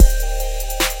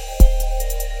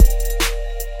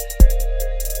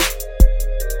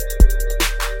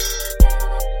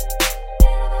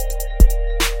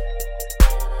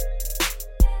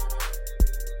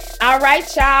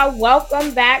right, y'all.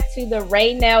 Welcome back to the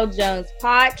Raynell Jones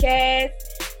podcast.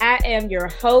 I am your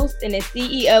host and the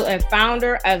CEO and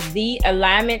founder of the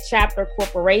Alignment Chapter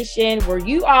Corporation, where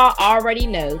you all already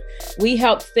know we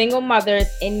help single mothers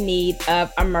in need of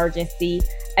emergency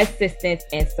assistance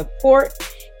and support.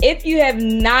 If you have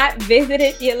not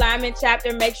visited the Alignment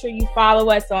Chapter, make sure you follow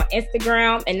us on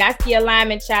Instagram. And that's the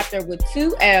Alignment Chapter with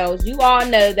 2 L's. You all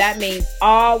know that means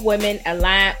all women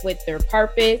aligned with their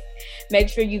purpose. Make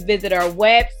sure you visit our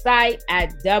website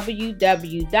at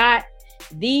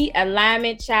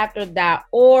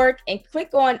www.thealignmentchapter.org and click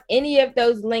on any of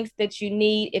those links that you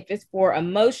need. If it's for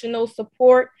emotional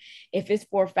support, if it's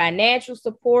for financial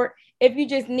support, if you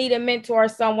just need a mentor or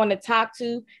someone to talk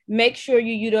to, make sure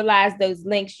you utilize those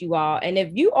links, you all. And if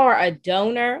you are a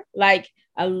donor, like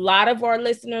a lot of our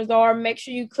listeners are, make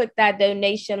sure you click that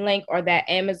donation link or that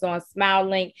Amazon Smile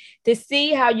link to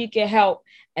see how you can help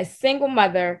a single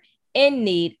mother in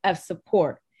need of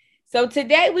support. So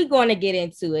today we're going to get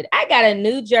into it. I got a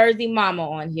New Jersey mama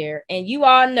on here, and you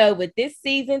all know with this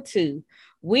season 2,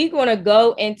 we're going to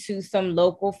go into some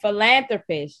local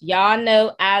philanthropists. Y'all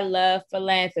know I love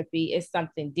philanthropy. It's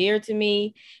something dear to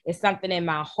me. It's something in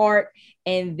my heart.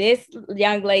 And this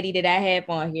young lady that I have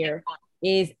on here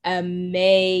is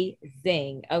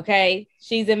amazing. Okay.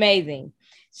 She's amazing.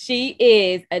 She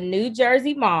is a New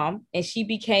Jersey mom, and she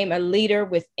became a leader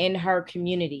within her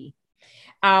community.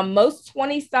 Most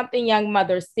 20-something young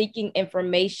mothers seeking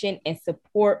information and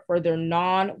support for their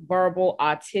nonverbal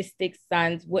autistic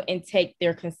sons wouldn't take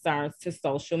their concerns to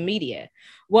social media.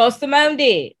 Well, Simone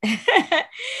did.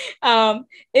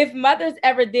 If mothers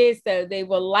ever did so, they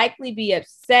will likely be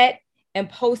upset and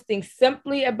posting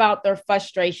simply about their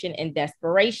frustration and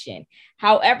desperation.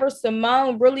 However,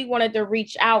 Simone really wanted to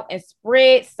reach out and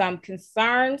spread some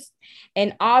concerns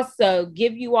and also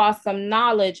give you all some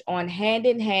knowledge on hand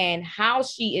in hand how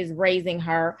she is raising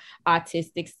her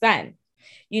autistic son.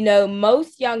 You know,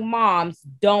 most young moms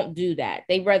don't do that.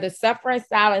 They rather suffer in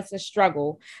silence and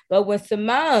struggle. But when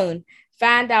Simone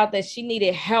found out that she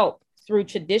needed help through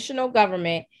traditional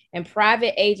government and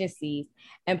private agencies,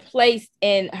 and placed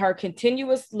in her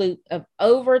continuous loop of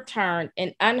overturned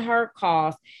and unheard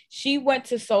calls, she went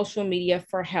to social media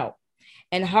for help.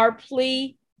 And her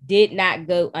plea did not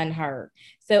go unheard.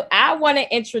 So I want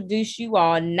to introduce you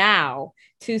all now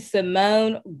to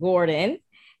Simone Gordon.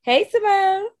 Hey,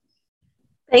 Simone.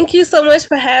 Thank you so much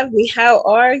for having me. How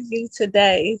are you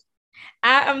today?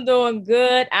 I am doing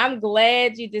good. I'm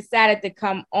glad you decided to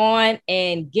come on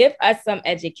and give us some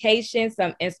education,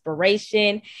 some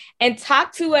inspiration, and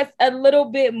talk to us a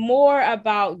little bit more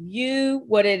about you,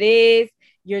 what it is,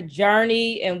 your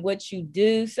journey, and what you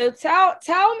do. So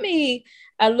tell me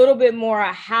a little bit more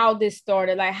of how this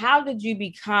started. Like, how did you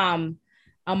become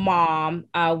a mom?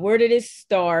 Where did it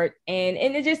start?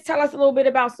 And just tell us a little bit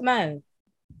about Simone.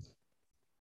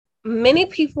 Many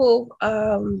people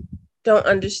don't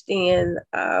understand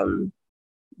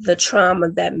the trauma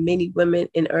that many women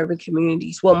in urban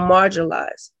communities, well,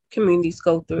 marginalized communities,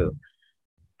 go through.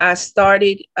 I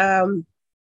started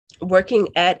working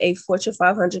at a Fortune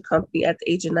 500 company at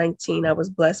the age of 19. I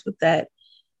was blessed with that.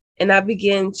 And I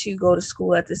began to go to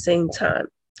school at the same time.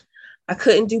 I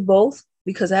couldn't do both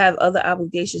because I have other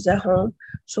obligations at home.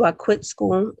 So I quit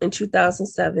school in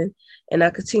 2007 and I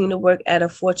continued to work at a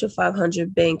Fortune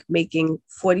 500 bank making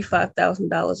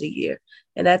 $45,000 a year.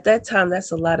 And at that time,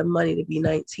 that's a lot of money to be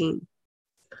 19.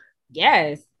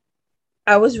 Yes.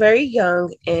 I was very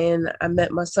young and I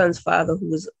met my son's father, who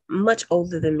was much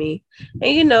older than me.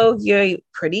 And you know, you're a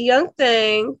pretty young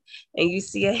thing and you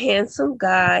see a handsome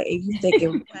guy and you're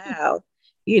thinking, wow,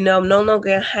 you know, I'm no longer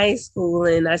in high school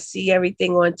and I see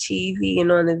everything on TV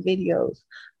and on the videos.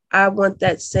 I want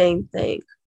that same thing.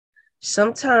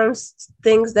 Sometimes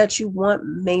things that you want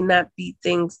may not be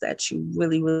things that you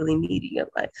really, really need in your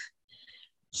life.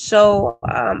 So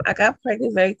I got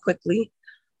pregnant very quickly.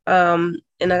 And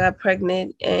I got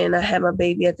pregnant and I had my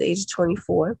baby at the age of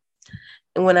 24.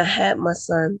 And when I had my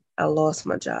son, I lost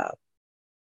my job.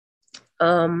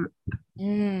 My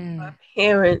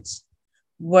parents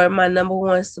were my number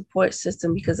one support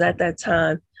system because at that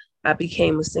time I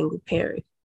became a single parent.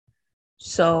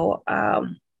 So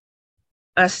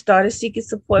I started seeking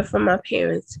support from my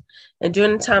parents. And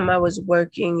during the time I was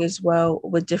working as well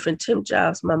with different temp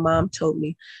jobs, my mom told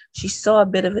me she saw a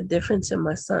bit of a difference in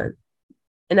my son.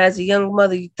 And as a young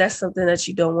mother, that's something that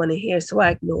you don't want to hear. So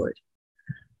I ignored.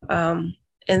 And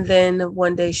then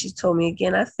one day she told me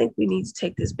again, I think we need to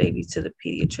take this baby to the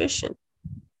pediatrician.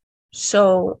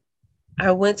 So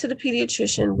I went to the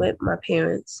pediatrician with my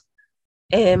parents,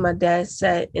 and my dad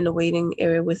sat in the waiting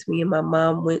area with me, and my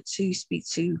mom went to speak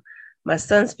to my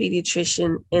son's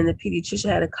pediatrician and the pediatrician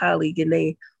had a colleague, and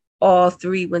they all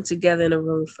three went together in a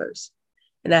room first.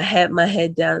 And I had my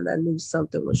head down and I knew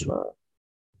something was wrong.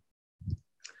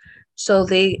 So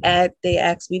they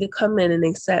asked me to come in and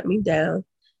they sat me down,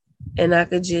 and I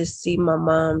could just see my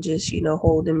mom just,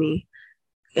 holding me.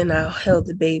 And I held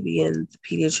the baby, and the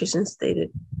pediatrician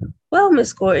stated, "Well,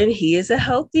 Miss Gordon, he is a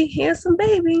healthy, handsome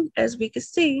baby, as we can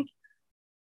see,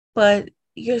 but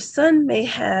your son may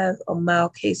have a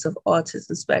mild case of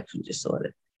autism spectrum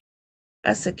disorder."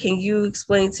 I said, "Can you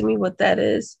explain to me what that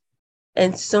is?"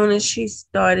 And as soon as she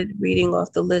started reading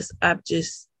off the list, I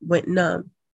just went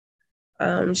numb.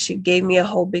 She gave me a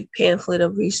whole big pamphlet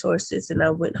of resources, and I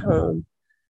went home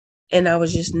and I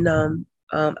was just numb.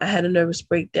 I had a nervous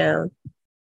breakdown,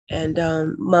 and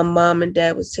my mom and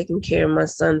dad was taking care of my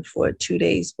son for 2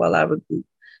 days while I regrouped,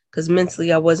 because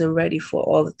mentally I wasn't ready for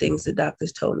all the things the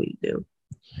doctors told me to do.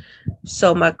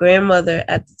 So my grandmother,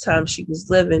 at the time she was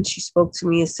living, she spoke to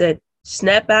me and said,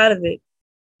 "Snap out of it.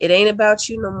 It ain't about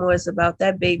you no more. It's about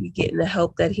that baby getting the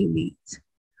help that he needs."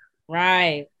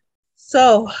 Right.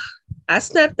 So I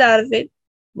snapped out of it,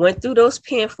 went through those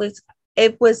pamphlets.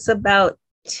 It was about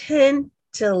 10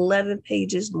 to 11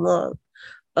 pages long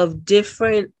of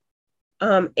different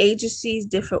agencies,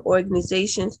 different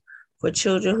organizations for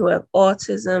children who have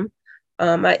autism.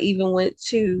 I even went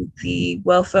to the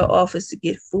welfare office to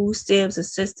get food stamps,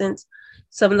 assistance.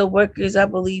 Some of the workers, I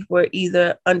believe, were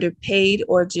either underpaid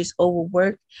or just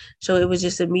overworked. So it was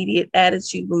just immediate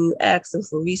attitude when you ask them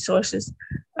for resources.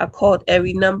 I called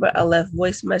every number. I left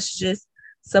voice messages.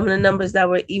 Some of the numbers that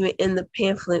were even in the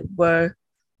pamphlet were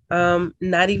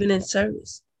not even in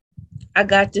service. I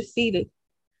got defeated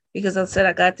because I said,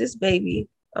 "I got this baby.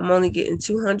 I'm only getting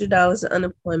 $200 of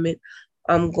unemployment.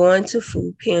 I'm going to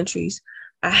food pantries.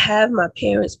 I have my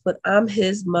parents, but I'm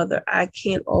his mother. I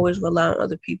can't always rely on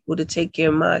other people to take care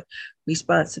of my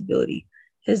responsibility.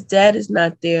 His dad is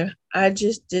not there. I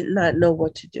just did not know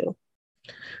what to do."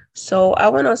 So I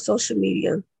went on social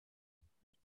media.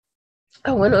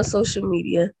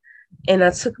 And I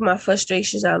took my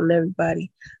frustrations out on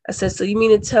everybody. I said, "So you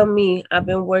mean to tell me I've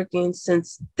been working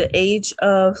since the age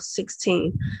of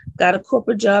 16, got a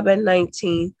corporate job at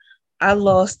 19, I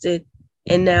lost it,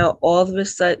 and now all of a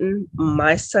sudden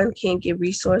my son can't get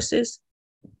resources?"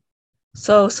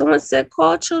 So someone said,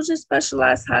 "Call Children's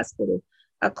Specialized Hospital."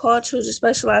 I called Children's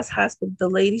Specialized Hospital. The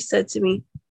lady said to me,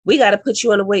 "We got to put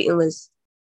you on a waiting list."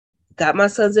 Got my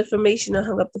son's information and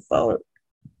hung up the phone.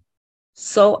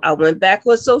 So I went back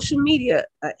on social media,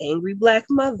 an angry Black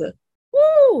mother.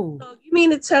 Woo. So you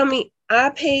mean to tell me I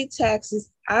paid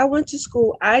taxes, I went to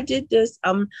school, I did this,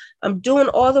 I'm doing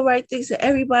all the right things that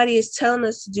everybody is telling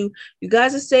us to do. You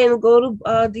guys are saying to go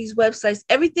to these websites.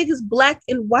 Everything is black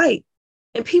and white,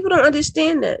 and people don't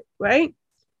understand that, right?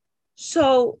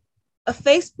 So a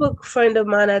Facebook friend of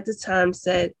mine at the time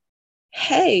said,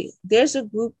 "Hey, there's a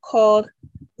group called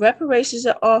Reparations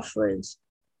and Offerings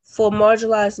for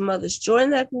Marginalized Mothers. Join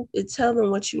that group and tell them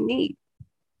what you need."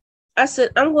 I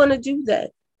said, "I'm going to do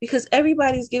that because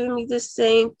everybody's giving me the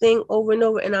same thing over and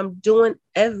over, and I'm doing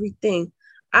everything."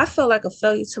 I felt like a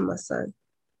failure to my son.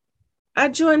 I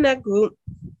joined that group.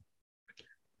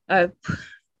 I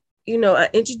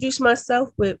introduced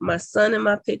myself with my son in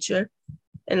my picture,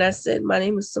 and I said, "My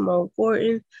name is Simone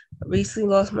Gordon. I recently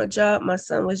lost my job. My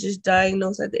son was just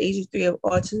diagnosed at the age of 3 of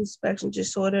autism spectrum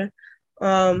disorder.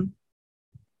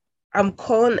 I'm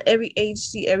calling every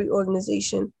agency, every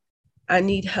organization. I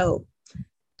need help."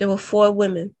 There were 4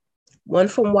 women, one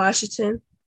from Washington,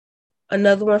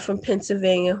 another one from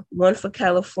Pennsylvania, one for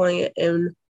California,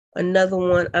 and another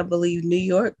one, I believe, New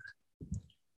York.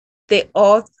 They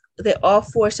all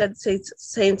 4 said at the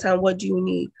same time, "What do you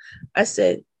need?" I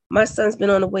said, "My son's been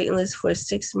on the waiting list for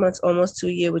 6 months, almost to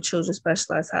a year with Children's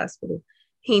Specialized Hospital.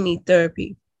 He needs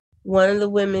therapy." One of the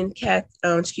women,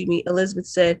 Elizabeth,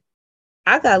 said,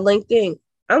 "I got LinkedIn.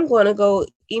 I'm going to go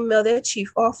email their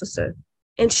chief officer."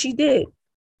 And she did.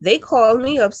 They called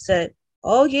me upset.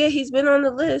 "Oh, yeah, he's been on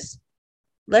the list.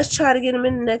 Let's try to get him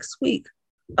in next week."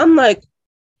 I'm like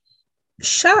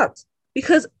shocked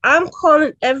because I'm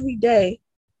calling every day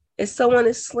and someone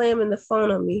is slamming the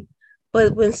phone on me.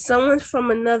 But when someone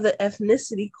from another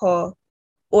ethnicity call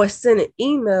or send an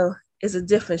email, is a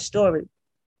different story.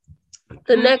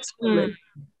 The next woman.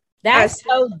 That's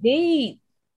so deep.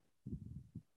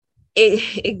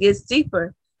 It gets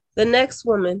deeper. The next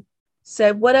woman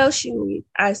said, "What else you need?"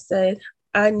 I said,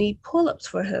 "I need pull-ups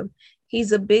for him.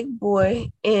 He's a big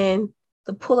boy, and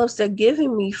the pull-ups they're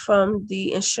giving me from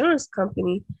the insurance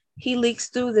company, he leaks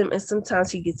through them, and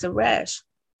sometimes he gets a rash."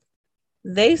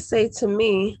 They say to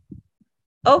me,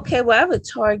 Okay, well, I have a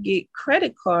Target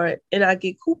credit card and I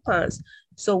get coupons.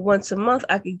 So once a month,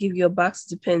 I could give you a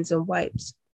box of pens and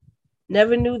wipes.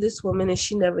 Never knew this woman and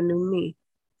she never knew me.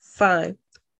 Fine.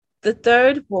 The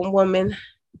third woman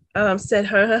said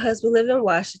her and her husband lived in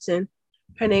Washington.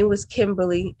 Her name was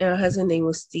Kimberly and her husband's name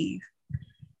was Steve.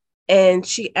 And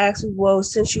she asked me, well,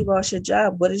 since you lost your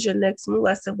job, what is your next move?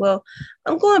 I said, well,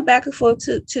 I'm going back and forth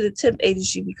to the temp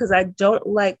agency because I don't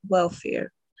like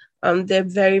welfare. They're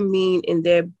very mean and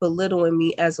they're belittling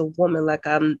me as a woman, like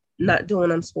I'm not doing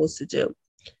what I'm supposed to do.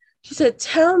 She said,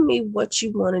 tell me what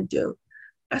you want to do.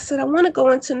 I said, I want to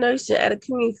go into nursing at a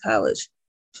community college.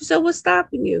 She said, what's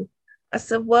stopping you? I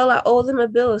said, well, I owe them a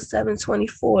bill of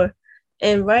 $724.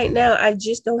 And right now, I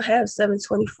just don't have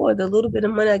 $724. The little bit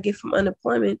of money I get from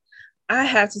unemployment, I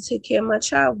have to take care of my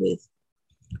child with.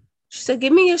 She said,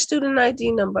 give me your student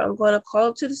ID number. I'm going to call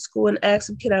up to the school and ask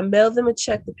them, can I mail them a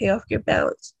check to pay off your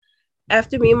balance?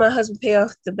 After me and my husband pay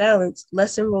off the balance,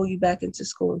 let's enroll you back into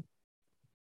school.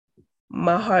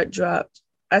 My heart dropped.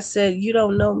 I said, you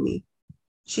don't know me.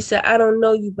 She said, I don't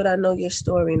know you, but I know your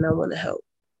story and I want to help.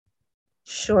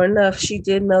 Sure enough, she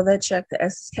did mail that check to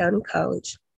Essex County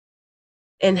College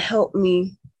and helped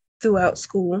me throughout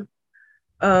school.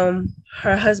 Her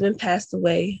husband passed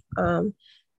away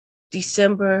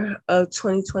December of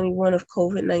 2021 of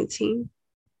COVID-19.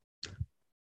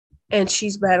 And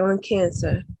she's battling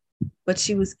cancer. But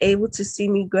she was able to see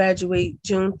me graduate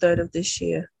June 3rd of this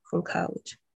year from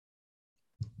college.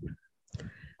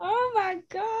 Oh my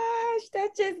gosh, that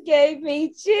just gave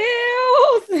me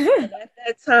chills. And at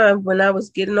that time, when I was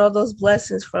getting all those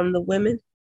blessings from the women,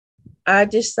 I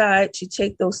decided to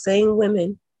take those same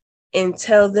women and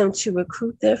tell them to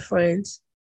recruit their friends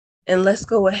and let's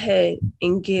go ahead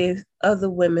and give other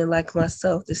women like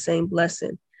myself the same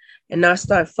blessing. And I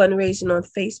start fundraising on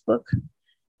Facebook.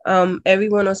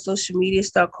 Everyone on social media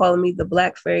start calling me the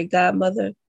Black Fairy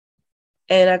Godmother.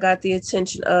 And I got the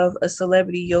attention of a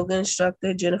celebrity yoga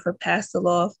instructor, Jennifer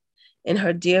Pasteloff, and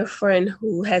her dear friend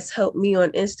who has helped me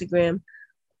on Instagram,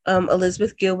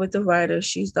 Elizabeth Gilbert, the writer.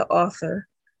 She's the author.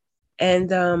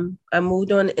 And I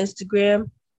moved on to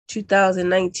Instagram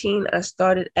 2019. I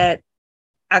started at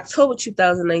October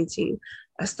 2019.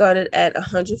 I started at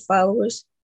 100 followers.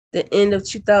 The end of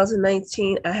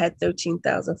 2019, I had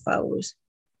 13,000 followers.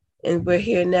 And we're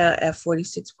here now at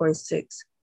 46.6.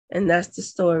 And that's the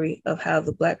story of how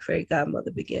the Black Fairy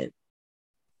Godmother began.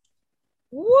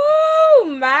 Woo,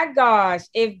 my gosh.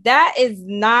 If that is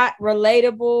not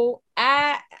relatable,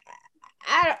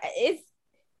 it's,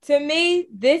 to me,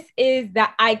 this is the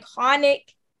iconic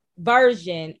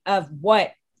version of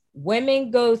what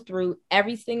women go through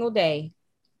every single day,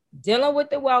 dealing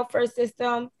with the welfare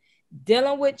system,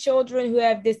 dealing with children who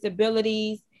have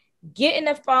disabilities, getting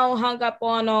the phone hung up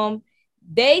on them.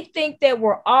 They think that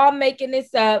we're all making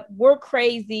this up. We're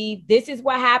crazy. This is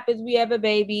what happens. We have a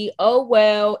baby. Oh,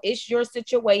 well, it's your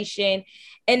situation.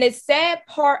 And the sad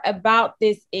part about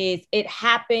this is it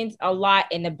happens a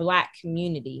lot in the Black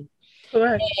community.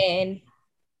 Correct. And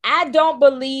I don't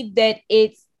believe that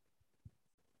it's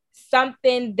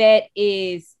something that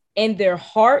is in their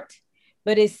heart,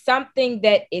 but it's something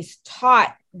that is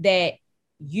taught that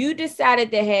you decided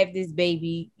to have this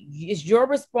baby. It's your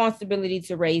responsibility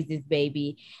to raise this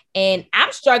baby. And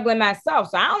I'm struggling myself,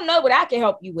 so I don't know what I can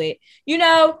help you with,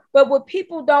 but what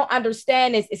people don't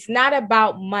understand is it's not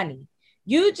about money.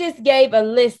 You just gave a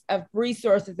list of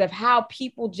resources of how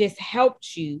people just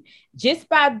helped you just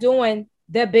by doing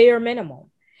the bare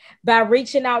minimum, by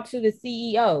reaching out to the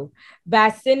CEO, by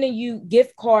sending you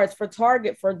gift cards for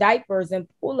Target for diapers and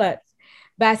pull-ups,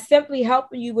 by simply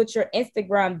helping you with your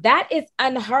Instagram. That is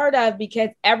unheard of because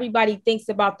everybody thinks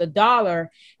about the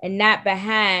dollar and not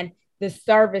behind the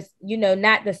service,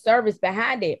 not the service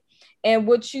behind it. And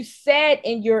what you said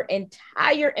in your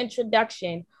entire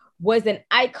introduction was an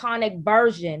iconic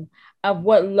version of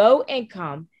what low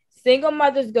income single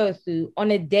mothers go through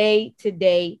on a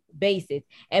day-to-day basis.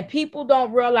 And people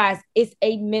don't realize it's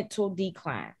a mental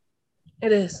decline.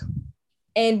 It is.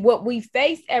 And what we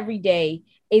face every day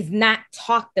is not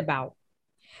talked about.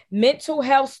 Mental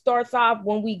health starts off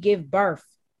when we give birth.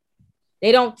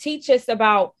 They don't teach us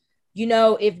about,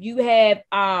 if you have,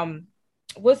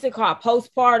 what's it called?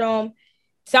 Postpartum,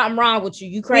 something wrong with you.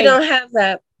 You crazy. We don't have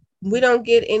that. We don't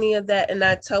get any of that. And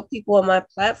I tell people on my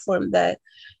platform that.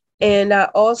 And I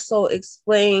also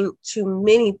explain to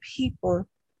many people,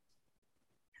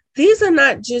 these are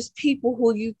not just people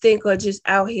who you think are just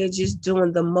out here just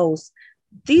doing the most.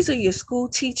 These are your school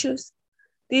teachers.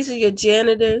 These are your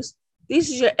janitors.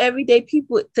 These are your everyday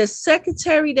people. The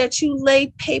secretary that you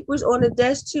laid papers on the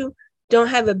desk to don't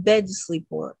have a bed to sleep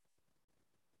on.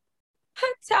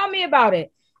 Tell me about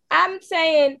it. I'm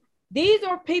saying these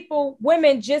are people,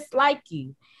 women just like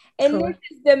you. And True. this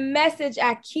is the message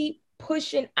I keep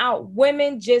pushing out.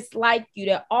 Women just like you,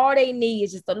 that all they need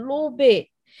is just a little bit.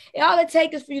 And all it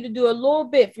takes is for you to do a little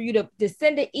bit, for you to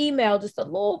send an email, just a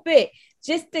little bit,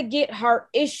 just to get her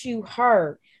issue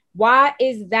heard. Why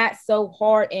is that so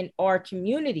hard in our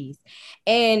communities?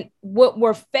 And what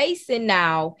we're facing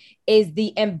now is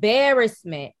the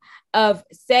embarrassment of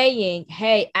saying,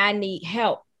 hey, I need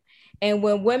help. And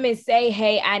when women say,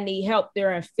 hey, I need help,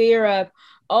 they're in fear of,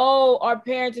 oh, our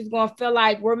parents is going to feel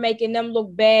like we're making them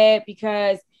look bad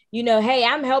because, hey,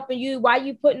 I'm helping you. Why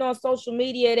you putting on social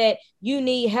media that you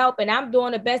need help? And I'm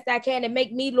doing the best I can to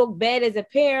make me look bad as a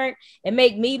parent and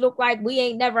make me look like we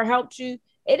ain't never helped you.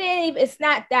 It's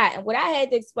not that. And what I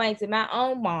had to explain to my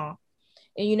own mom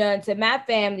and, to my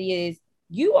family is,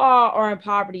 you all are in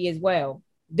poverty as well.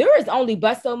 There is only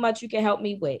but so much you can help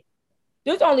me with.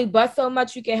 There's only but so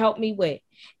much you can help me with.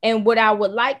 And what I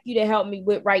would like you to help me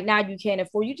with right now, you can't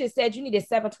afford. You just said you needed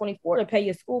 724 to pay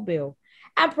your school bill.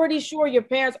 I'm pretty sure your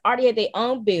parents already had their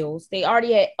own bills. They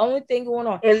already had own thing going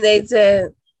on. And they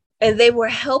did. And they were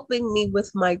helping me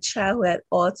with my child who had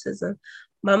autism.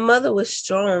 My mother was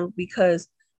strong because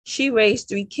she raised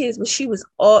 3 kids, but she was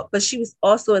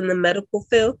also in the medical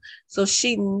field. So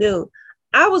she knew.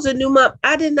 I was a new mom.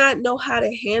 I did not know how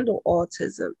to handle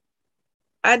autism.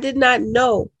 I did not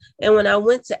know. And when I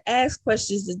went to ask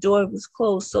questions, the door was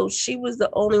closed. So she was the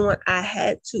only one I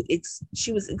had to,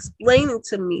 she was explaining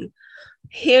to me,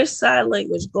 here's sign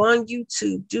language, go on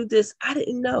YouTube, do this. I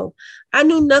didn't know. I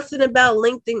knew nothing about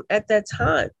LinkedIn at that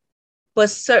time,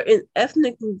 but certain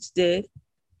ethnic groups did.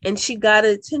 And she got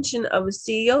the attention of a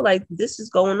CEO, like, this is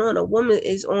going on. A woman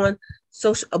is on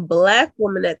social, a Black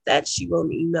woman at that, she wrote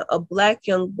an email, a Black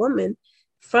young woman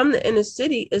from the inner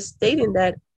city is stating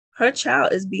that her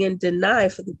child is being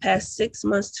denied for the past 6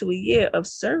 months to a year of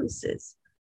services,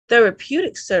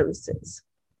 therapeutic services.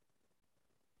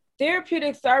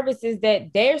 Therapeutic services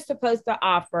that they're supposed to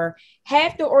offer.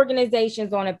 Half the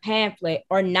organizations on a pamphlet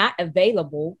are not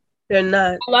available. They're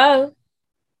not. Hello?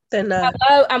 They're not.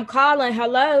 Hello? I'm calling.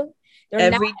 Hello?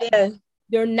 Every day.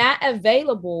 They're not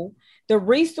available. The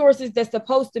resources that's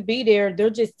supposed to be there, they're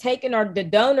just taking the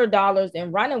donor dollars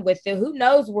and running with it. Who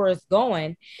knows where it's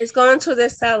going? It's going to their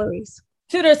salaries.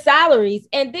 To their salaries.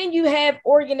 And then you have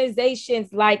organizations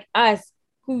like us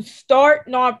who start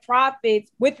nonprofits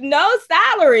with no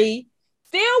salary,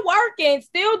 still working,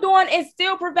 still doing, and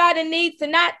still providing needs to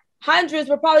not hundreds,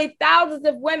 but probably thousands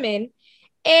of women.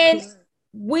 And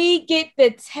we get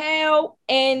the tail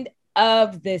end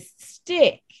of the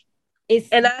stick.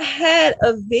 And I had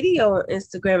a video on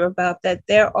Instagram about that.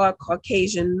 There are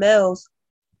Caucasian males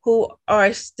who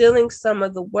are stealing some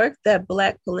of the work that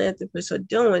Black philanthropists are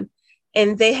doing.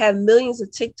 And they have millions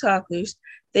of TikTokers.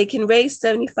 They can raise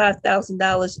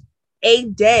 $75,000 a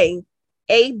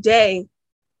day.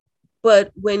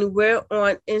 But when we're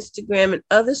on Instagram and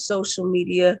other social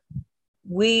media,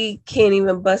 we can't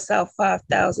even bust out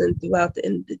 5,000 throughout the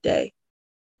end of the day.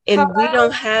 And we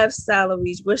don't have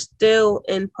salaries. We're still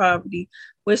in poverty.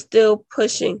 We're still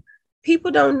pushing. People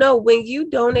don't know, when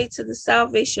you donate to the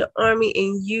Salvation Army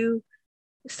and you,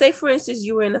 say for instance,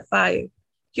 you were in a fire,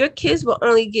 your kids will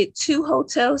only get 2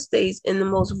 hotel stays in the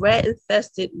most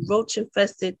rat-infested,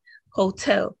 roach-infested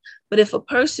hotel. But if a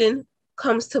person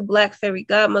comes to Black Fairy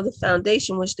Godmother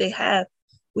Foundation, which they have,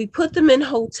 we put them in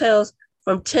hotels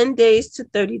from 10 days to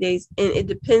 30 days, and it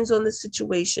depends on the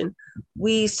situation.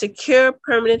 We secure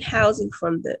permanent housing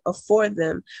for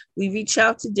them. We reach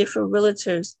out to different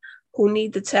realtors who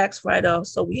need the tax write-off.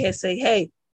 So we say, hey,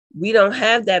 we don't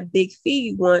have that big fee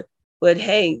you want, but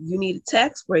hey, you need a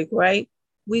tax break, right?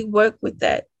 We work with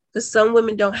that because some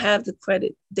women don't have the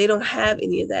credit. They don't have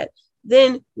any of that.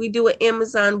 Then we do an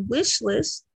Amazon wish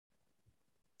list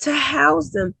to house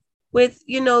them with,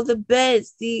 the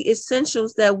beds, the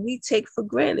essentials that we take for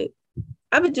granted.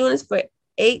 I've been doing this for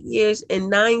 8 years, and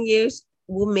 9 years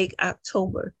will make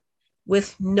October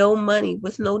with no money,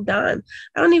 with no dime.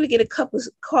 I don't even get a cup of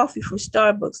coffee from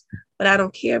Starbucks, but I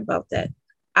don't care about that.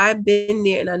 I've been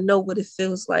there and I know what it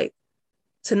feels like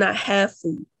to not have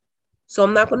food. So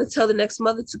I'm not going to tell the next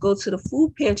mother to go to the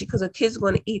food pantry because her kids are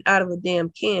going to eat out of a damn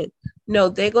can. No,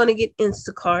 they're going to get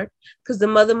Instacart because the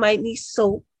mother might need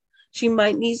soap. She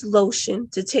might need lotion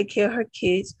to take care of her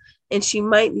kids, and she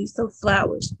might need some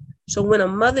flowers. So when a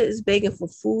mother is begging for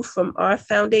food from our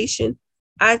foundation,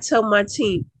 I tell my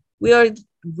team, we are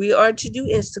to do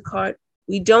Instacart.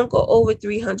 We don't go over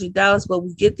 $300, but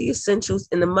we get the essentials,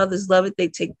 and the mothers love it. They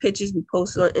take pictures. We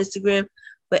post it on Instagram.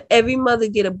 But every mother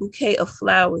get a bouquet of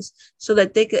flowers so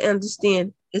that they can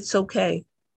understand it's okay.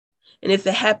 And if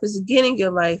it happens again in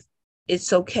your life,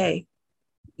 it's okay.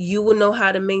 You will know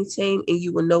how to maintain and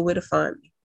you will know where to find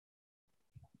me.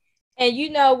 And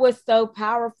you know what's so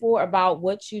powerful about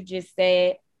what you just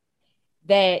said?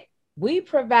 That we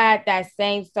provide that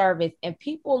same service, and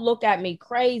people look at me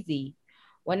crazy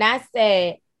when I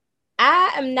said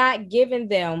I am not giving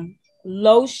them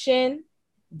lotion,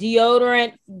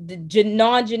 deodorant,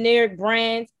 non-generic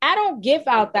brands. I don't give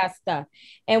out that stuff.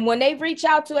 And when they reach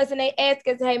out to us and they ask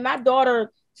us, hey, my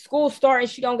daughter school starting,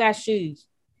 she don't got shoes.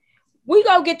 We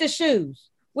go get the shoes.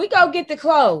 We go get the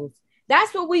clothes.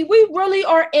 That's what we really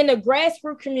are in a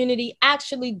grassroots community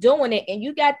actually doing it. And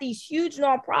you got these huge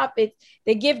nonprofits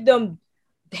that give them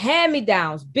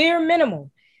hand-me-downs, bare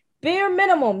minimum,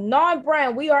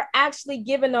 non-brand. We are actually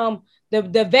giving them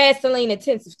the Vaseline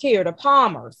intensive care, the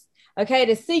Palmers, okay,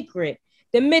 the Secret,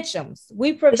 the Mitchums.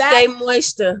 We provide the Shea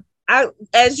Moisture.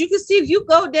 As you can see, if you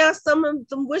go down some of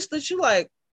them wish that you like,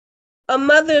 a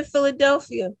mother in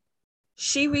Philadelphia,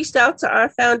 she reached out to our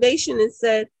foundation and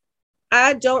said,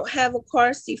 I don't have a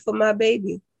car seat for my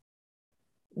baby.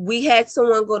 We had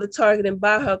someone go to Target and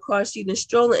buy her a car seat and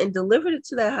stroller and delivered it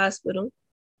to that hospital.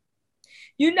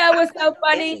 You know what's so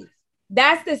funny?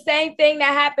 That's the same thing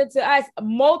that happened to us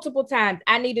multiple times.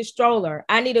 I need a stroller.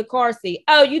 I need a car seat.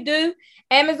 Oh, you do?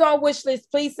 Amazon wish list.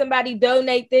 Please, somebody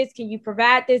donate this. Can you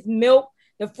provide this milk?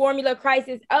 The formula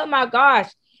crisis. Oh my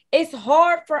gosh. It's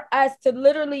hard for us to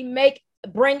literally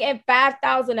bring in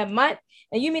 $5,000 a month.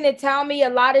 And you mean to tell me a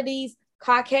lot of these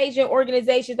Caucasian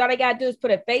organizations, all they got to do is put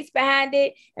a face behind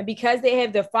it. And because they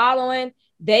have the following,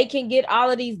 they can get all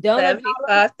of these donors.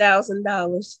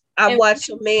 $75,000. I watched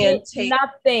a man take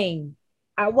nothing.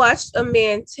 I watched a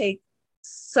man take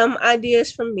some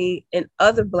ideas from me and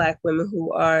other Black women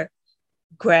who are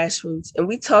grassroots. And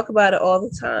we talk about it all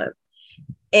the time.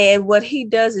 And what he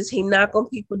does is he knock on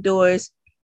people's doors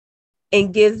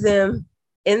and give them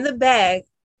in the bag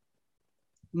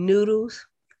noodles,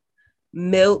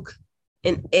 milk,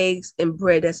 and eggs and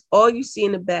bread. That's all you see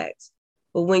in the bags.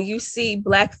 But when you see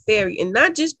Black Fairy, and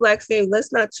not just Black Fairy,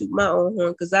 let's not toot my own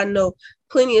horn, because I know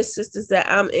plenty of sisters that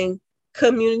I'm in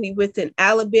community with in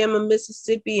Alabama,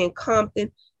 Mississippi, and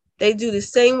Compton. They do the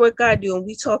same work I do, and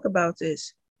we talk about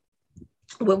this.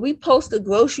 When we post the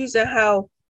groceries and how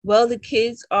well the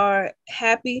kids are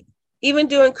happy, even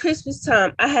during Christmas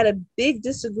time, I had a big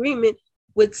disagreement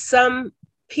with some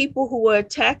people who were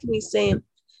attacking me saying,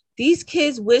 these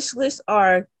kids' wish lists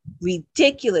are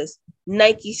ridiculous.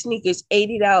 Nike sneakers,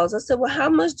 $80. I said, well, how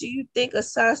much do you think a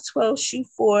size 12 shoe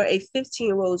for a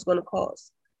 15-year-old is going to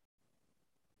cost?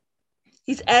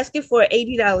 He's asking for an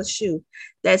 $80 shoe.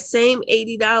 That same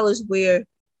 $80 where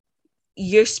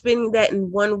you're spending that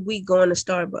in 1 week going to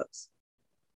Starbucks.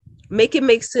 Make it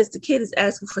make sense. The kid is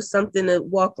asking for something to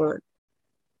walk on.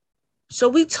 So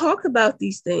we talk about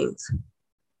these things.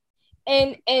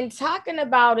 And talking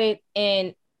about it,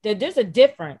 and there's a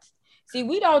difference. See,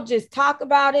 we don't just talk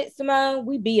about it, Simone,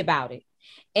 we be about it.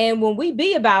 And when we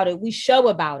be about it, we show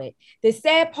about it. The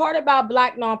sad part about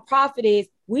Black nonprofit is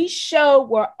we show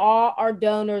where all our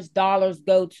donors' dollars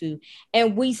go to,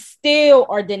 and we still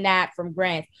are denied from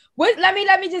grants. Let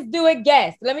me just do a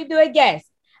guess.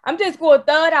 I'm just going to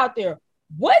throw it out there.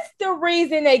 What's the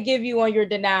reason they give you on your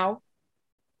denial?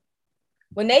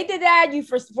 When they deny you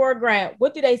for a grant,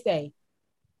 what do they say?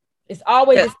 It's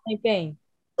always the same thing.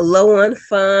 Low on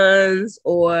funds,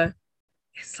 or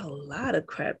it's a lot of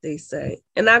crap they say.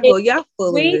 And I go, y'all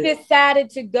full of it. We decided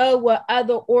to go with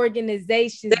other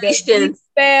organizations that we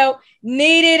felt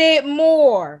needed it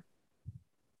more.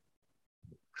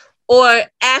 Or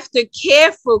after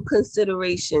careful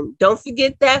consideration. Don't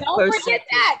forget that. Don't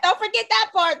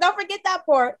forget that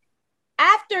part.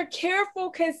 After careful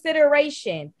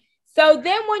consideration. So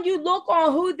then when you look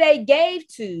on who they gave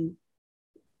to,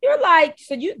 you're like,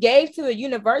 so you gave to a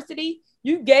university,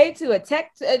 you gave to a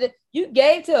tech, you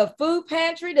gave to a food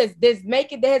pantry that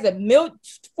has a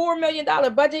 $4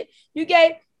 million budget.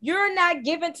 You're not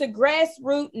giving to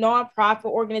grassroots nonprofit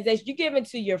organizations. You're giving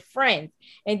to your friends.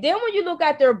 And then when you look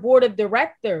at their board of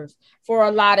directors for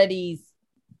a lot of these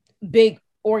big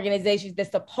organizations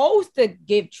that's supposed to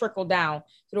give trickle down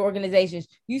to the organizations,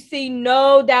 you see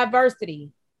no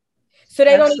diversity. So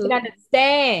they don't even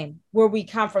understand where we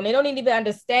come from. They don't even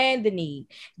understand the need.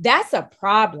 That's a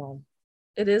problem.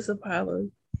 It is a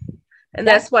problem. And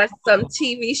that's why some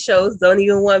TV shows don't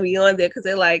even want me on there, because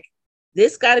they're like,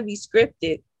 this got to be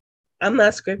scripted. I'm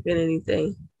not scripting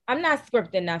anything. I'm not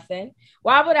scripting nothing.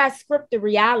 Why would I script the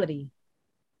reality?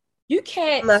 You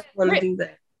can't. I'm not going to do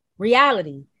that.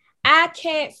 Reality. I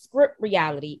can't script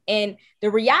reality. And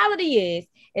the reality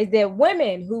is that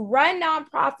women who run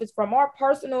nonprofits, from our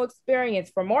personal experience,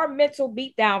 from our mental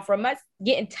beatdown, from us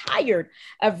getting tired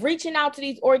of reaching out to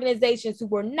these organizations who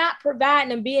were not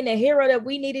providing and being the hero that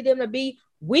we needed them to be,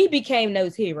 we became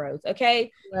those heroes.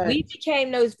 Okay. Right. We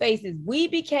became those faces. We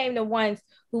became the ones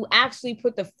who actually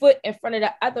put the foot in front of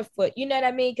the other foot. You know what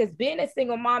I mean? Because being a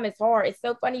single mom is hard. It's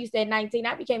so funny you said 19.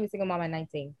 I became a single mom at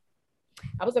 19.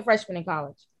 I was a freshman in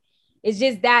college. It's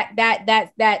just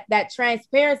that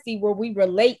transparency where we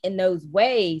relate in those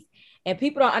ways, and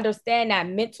people don't understand that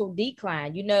mental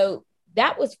decline. You know,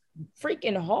 that was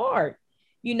freaking hard,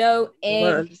 you know.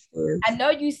 And I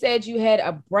know you said you had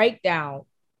a breakdown.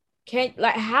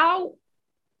 How,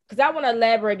 because I want to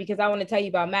elaborate, because I want to tell you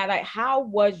about Matt. Like, how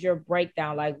was your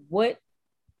breakdown? Like, what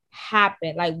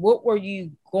happened? Like, what were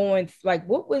you going through? Like,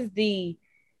 what was the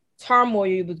turmoil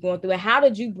you was going through, and how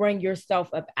did you bring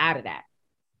yourself up out of that?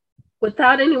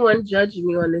 Without anyone judging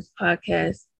me on this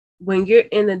podcast, when you're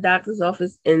in the doctor's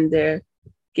office and they're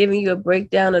giving you a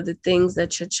breakdown of the things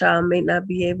that your child may not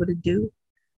be able to do,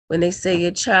 when they say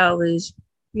your child is,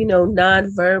 you know,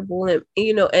 nonverbal, and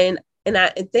you know, and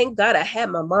thank God I had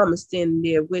my mama standing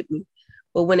there with me.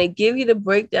 But when they give you the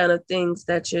breakdown of things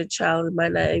that your child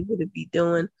might not be able to be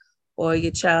doing, or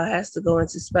your child has to go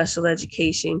into special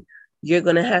education, you're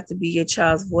going to have to be your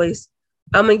child's voice.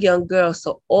 I'm a young girl,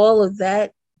 so all of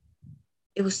that,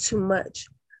 it was too much.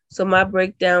 So my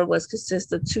breakdown was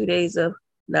consist of 2 days of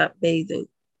not bathing,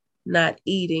 not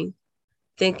eating,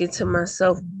 thinking to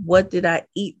myself, what did I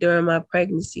eat during my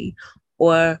pregnancy?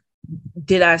 Or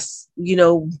did I, you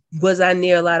know, was I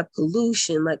near a lot of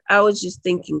pollution? Like, I was just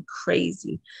thinking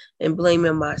crazy and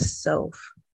blaming myself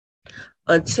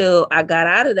until I got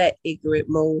out of that ignorant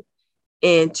mode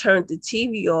and turned the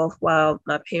TV off while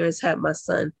my parents had my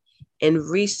son,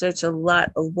 and researched a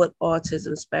lot of what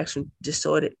autism spectrum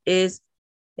disorder is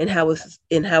and how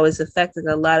it's affecting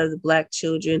a lot of the Black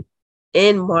children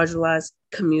in marginalized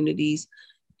communities,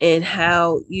 and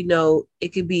how, you know, it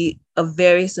could be a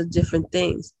various of different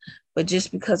things. But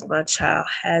just because my child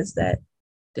has that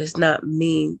does not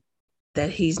mean that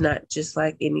he's not just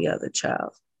like any other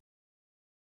child.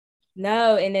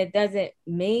 No, and it doesn't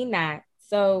mean that.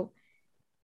 So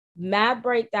my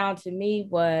breakdown to me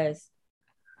was,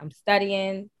 I'm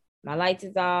studying, my lights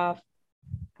is off,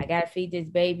 I gotta feed this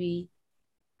baby.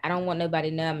 I don't want nobody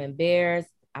to know I'm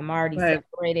embarrassed. I'm already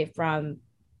separated from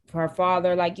her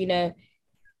father, like, you know,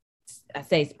 I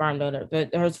say sperm donor,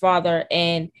 but her father.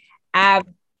 And I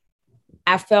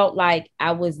felt like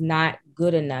I was not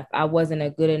good enough. I wasn't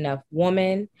a good enough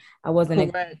woman. I wasn't a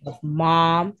good enough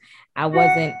mom. I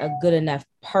wasn't a good enough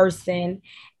person.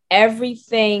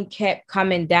 Everything kept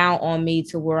coming down on me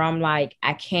to where I'm like,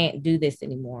 I can't do this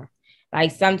anymore.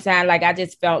 Like, sometimes, like, I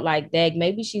just felt like, dang,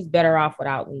 maybe she's better off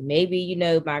without me. Maybe, you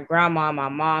know, my grandma, my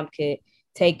mom could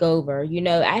take over. You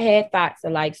know, I had thoughts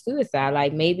of like suicide.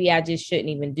 Like, maybe I just shouldn't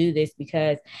even do this,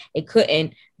 because it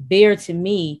couldn't bear to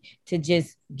me to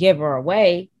just give her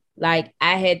away. Like,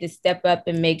 I had to step up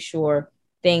and make sure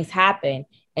things happen.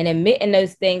 And admitting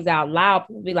those things out loud,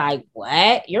 people be like,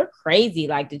 what? You're crazy.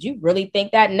 Like, did you really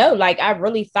think that? No, like, I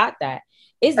really thought that.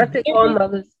 I think all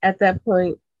mothers at that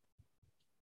point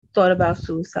thought about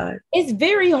suicide. It's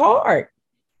very hard.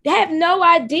 They have no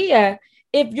idea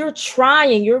if you're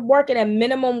trying, you're working a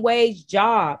minimum wage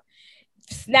job.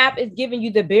 SNAP is giving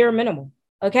you the bare minimum.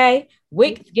 Okay.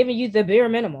 WIC's giving you the bare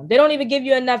minimum. They don't even give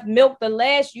you enough milk to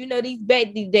last. You know, these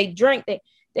babies, they drink,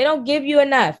 they don't give you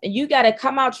enough. And you got to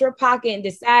come out your pocket and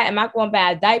decide, am I going to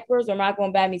buy diapers, or am I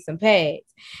going to buy me some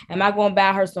pads? Am I going to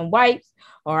buy her some wipes,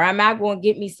 or am I going to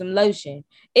get me some lotion?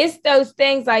 It's those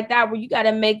things like that where you got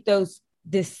to make those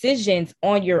decisions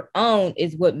on your own,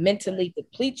 is what mentally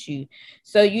depletes you.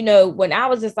 So, you know, when I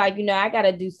was just like, you know, I got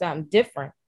to do something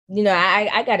different. You know,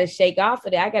 I got to shake off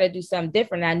of it. I got to do something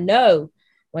different. I know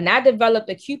when I developed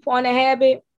a couponing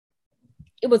habit,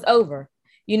 it was over.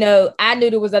 You know, I knew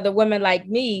there was other women like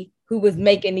me who was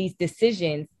making these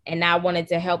decisions, and I wanted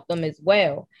to help them as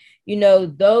well. You know,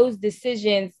 those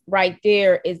decisions right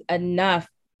there is enough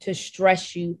to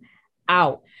stress you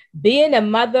out. Being a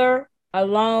mother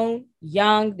alone,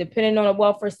 young, depending on the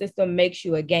welfare system, makes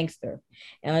you a gangster.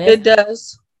 And it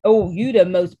does. Oh, you the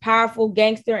most powerful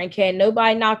gangster, and can't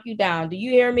nobody knock you down. Do you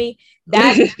hear me?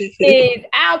 That is,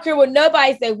 I don't care what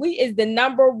nobody say. We is the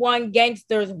number one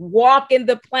gangsters walking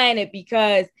the planet,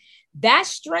 because that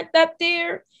strength up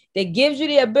there that gives you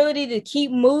the ability to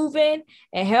keep moving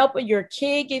and helping your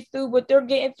kid get through what they're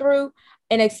getting through.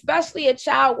 And especially a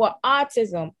child with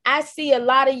autism. I see a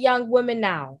lot of young women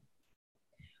now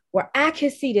where I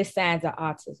can see the signs of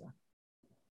autism.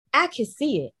 I can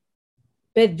see it.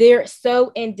 but they're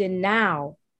so in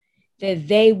denial that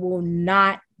they will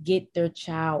not get their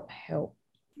child help.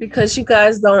 Because you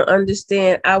guys don't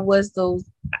understand. I was those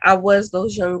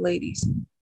young ladies.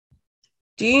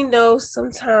 Do you know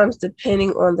sometimes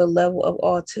depending on the level of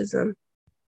autism,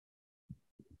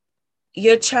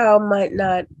 your child might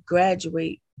not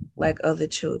graduate like other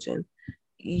children.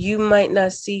 You might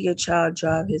not see your child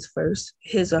drive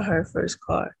his or her first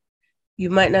car. You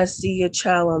might not see your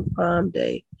child on prom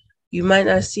day. You might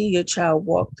not see your child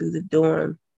walk through the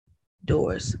dorm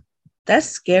doors. That's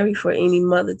scary for any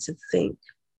mother to think.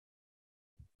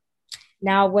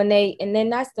 Now, and then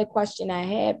that's the question I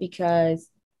had, because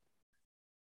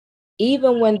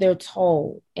even when they're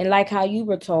told, and like how you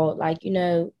were told, like,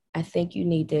 I think you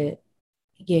need to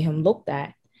get him looked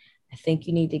at. I think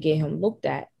you need to get him looked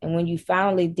at. And when you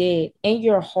finally did, in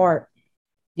your heart,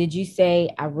 did you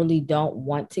say, I really don't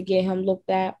want to get him looked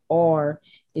at? Or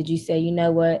did you say, you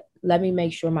know what, let me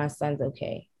make sure my son's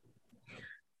okay?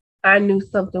 I knew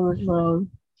something was wrong,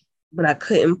 but I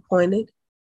couldn't point it.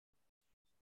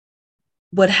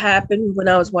 What happened when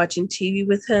I was watching TV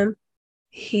with him,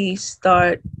 he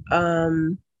started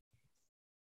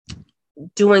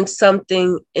doing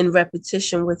something in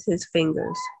repetition with his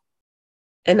fingers.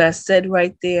 And I said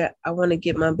right there, I want to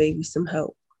get my baby some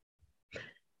help.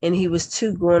 And he was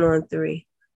 2 going on 3.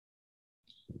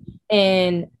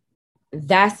 And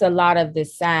that's a lot of the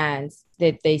signs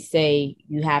that they say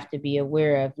you have to be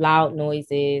aware of: loud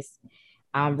noises,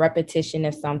 repetition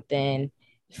of something,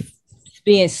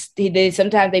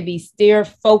 sometimes they be stare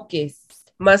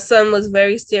focused. My son was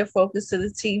very stare focused to the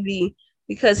TV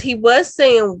because he was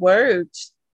saying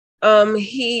words.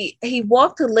 He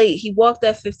walked late. He walked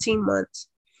at 15 months,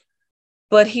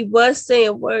 but he was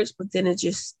saying words, but then it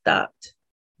just stopped.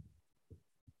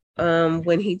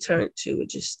 When he turned 2, it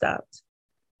just stopped.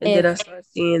 And then I started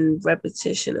seeing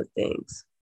repetition of things.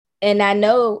 And I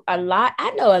know a lot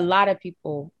of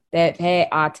people that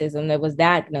had autism that was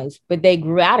diagnosed, but they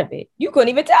grew out of it. You couldn't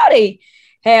even tell they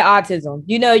had autism.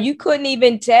 You couldn't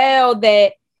even tell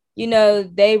that,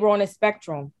 they were on a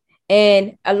spectrum.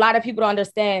 And a lot of people don't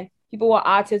understand, people with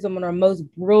autism are the most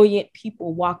brilliant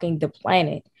people walking the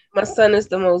planet. My son is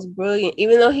the most brilliant,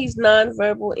 even though he's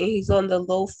nonverbal and he's on the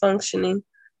low functioning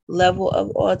level of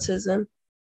autism.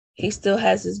 He still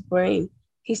has his brain.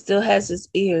 He still has his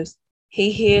ears.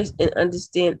 He hears and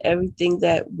understands everything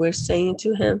that we're saying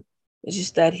to him. It's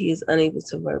just that he is unable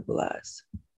to verbalize.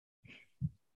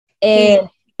 And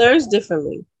he learns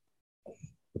differently.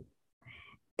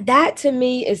 That to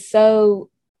me is so,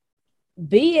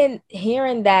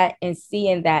 hearing that and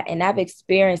seeing that, and I've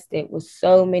experienced it with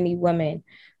so many women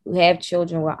who have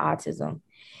children with autism.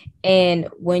 And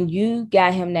when you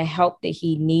got him the help that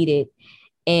he needed,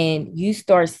 and you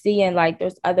start seeing like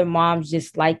there's other moms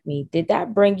just like me, did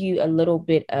that bring you a little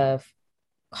bit of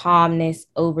calmness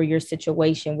over your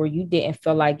situation, where you didn't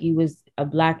feel like you was a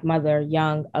Black mother,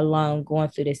 young, alone, going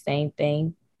through the same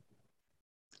thing?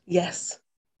 Yes,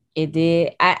 it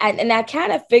did. I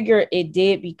kind of figured it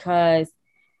did, because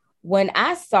when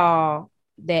I saw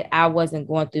that I wasn't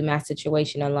going through my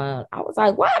situation alone, I was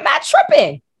like, why am I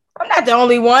tripping? I'm not the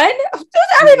only one.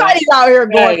 Everybody's out here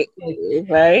going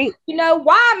right.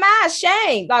 Why am I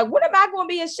ashamed? Like, what am I going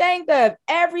to be ashamed of?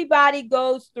 Everybody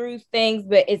goes through things,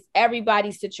 but it's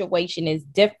everybody's situation is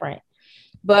different.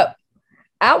 But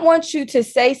I want you to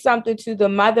say something to the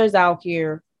mothers out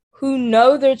here who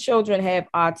know their children have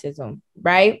autism,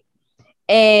 right?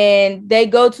 And they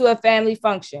go to a family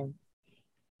function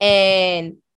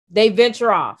and they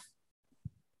venture off,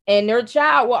 and their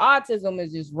child with autism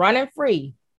is just running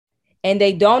free, and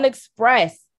they don't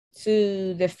express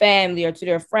to the family or to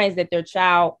their friends that their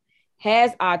child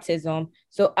has autism.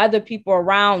 So other people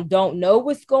around don't know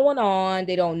what's going on.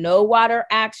 They don't know why their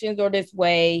actions are this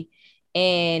way,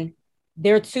 and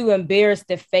they're too embarrassed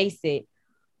to face it.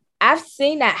 I've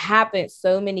seen that happen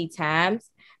so many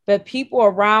times, but people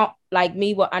around like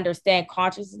me will understand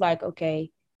consciously, like,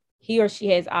 okay, he or she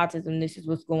has autism. This is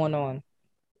what's going on.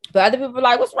 But other people are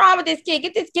like, what's wrong with this kid?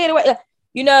 Get this kid away.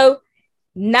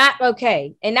 Not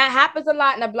okay. And that happens a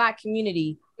lot in the Black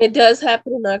community. It does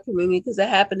happen in our community, because it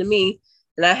happened to me.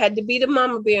 And I had to be the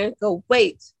mama bear and go,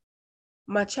 wait,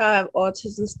 my child have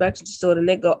autism spectrum disorder. And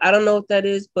they go, I don't know what that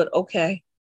is, but okay.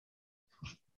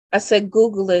 I said,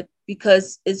 Google it,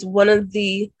 because it's one of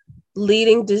the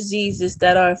leading diseases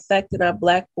that are affecting our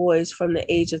Black boys from the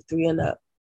age of 3 and up.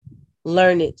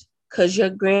 Learn it, because your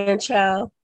grandchild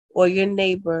or your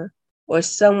neighbor or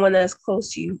someone that's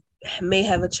close to you may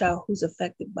have a child who's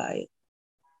affected by it.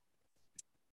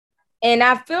 And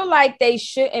I feel like they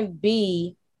shouldn't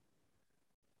be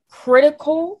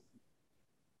critical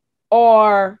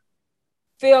or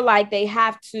feel like they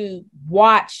have to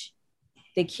watch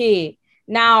the kid.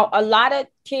 Now, a lot of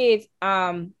kids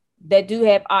that do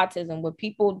have autism, what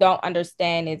people don't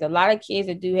understand is a lot of kids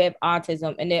that do have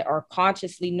autism and that are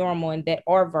consciously normal and that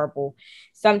are verbal,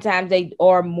 sometimes they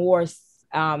are more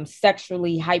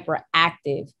sexually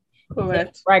hyperactive than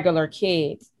Correct. regular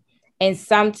kids. And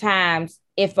sometimes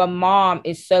if a mom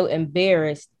is so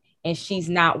embarrassed and she's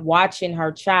not watching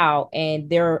her child and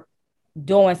they're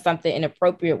doing something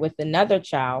inappropriate with another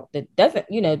child that doesn't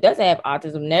have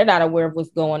autism, they're not aware of what's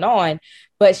going on,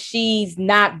 but she's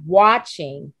not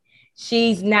watching,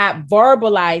 she's not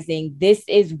verbalizing, this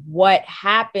is what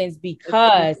happens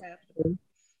because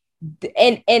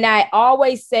and I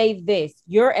always say this,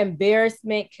 your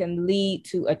embarrassment can lead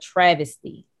to a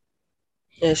travesty.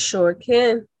 It sure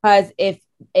can. Because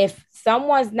if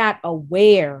someone's not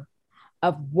aware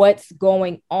of what's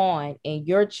going on and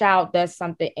your child does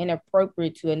something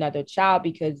inappropriate to another child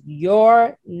because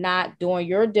you're not doing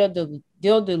your due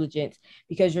diligence,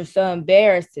 because you're so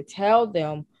embarrassed to tell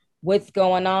them what's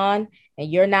going on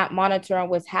and you're not monitoring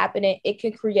what's happening, it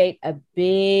can create a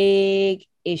big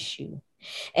issue.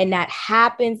 And that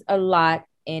happens a lot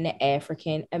in the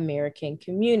African American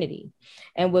community.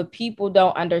 And what people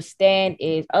don't understand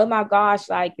is, oh my gosh,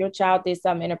 like your child did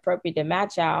something inappropriate to my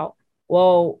child.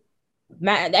 Well,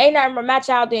 my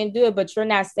child didn't do it, but you're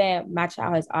not saying my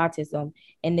child has autism,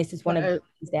 and this is one of the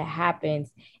things that happens,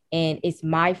 and it's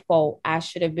my fault. I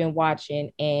should have been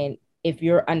watching, and if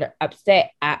you're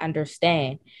upset, I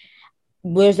understand.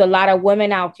 There's a lot of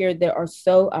women out here that are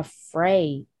so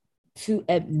afraid to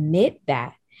admit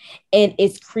that, and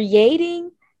it's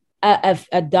creating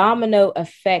a domino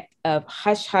effect of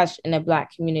hush hush in the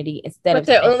Black community instead but of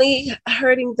they're only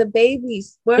hurting the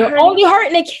babies. They're only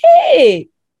hurting the kid.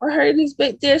 We're hurting these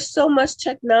babies. There's so much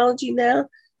technology now.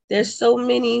 There's so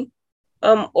many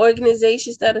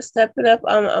organizations that are stepping up.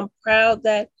 I'm proud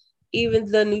that even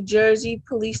the New Jersey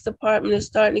Police Department is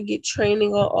starting to get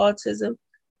training on autism.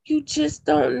 You just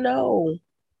don't know.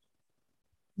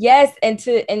 Yes, and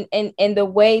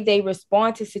the way they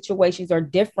respond to situations are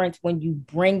different when you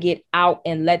bring it out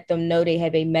and let them know they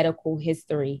have a medical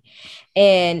history.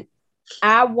 And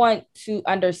I want to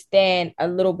understand a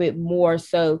little bit more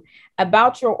so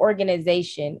about your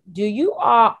organization. Do you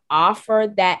all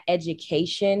offer that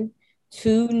education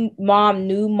to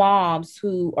new moms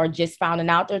who are just finding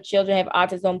out their children have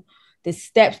autism, the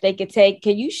steps they could take?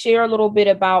 Can you share a little bit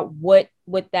about what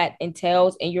that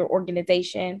entails in your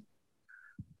organization?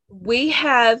 We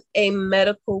have a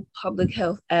medical public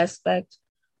health aspect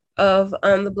of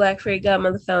the Black Fairy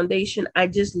Godmother Foundation. I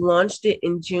just launched it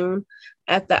in June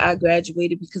after I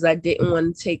graduated because I didn't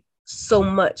want to take so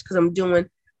much because I'm doing,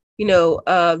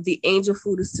 the Angel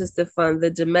Food Assistance Fund, the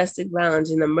Domestic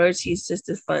Violence and Emergency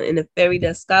Assistance Fund, and the Fairy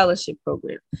Dust Scholarship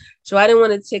Program. So I didn't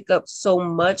want to take up so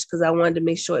much because I wanted to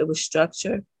make sure it was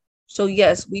structured. So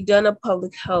yes, we done a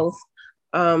public health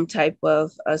type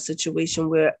of a situation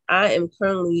where I am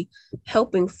currently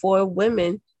helping 4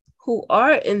 women who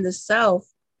are in the South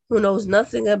who knows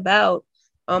nothing about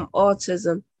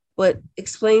autism, but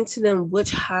explain to them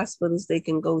which hospitals they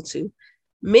can go to.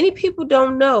 Many people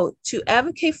don't know to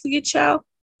advocate for your child.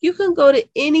 You can go to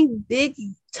any big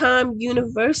time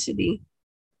university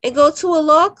and go to a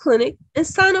law clinic and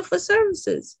sign up for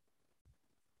services.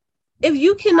 If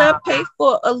you cannot pay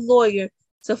for a lawyer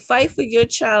to fight for your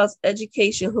child's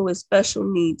education who has special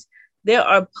needs, there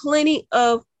are plenty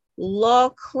of law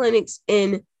clinics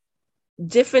in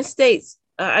different states.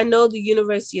 I know the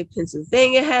University of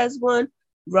Pennsylvania has one,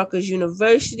 Rutgers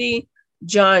University,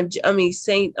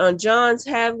 St. John's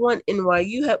have one,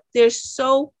 NYU have. There's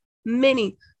so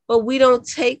many, but we don't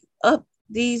take up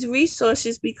these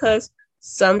resources because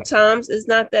sometimes it's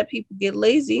not that people get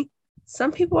lazy.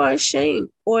 Some people are ashamed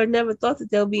or never thought that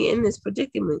they'll be in this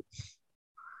predicament.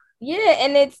 Yeah,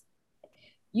 and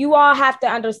you all have to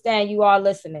understand, you all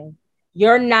listening,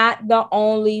 you're not the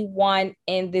only one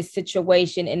in this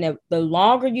situation. And the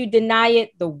longer you deny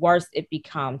it, the worse it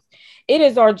becomes. It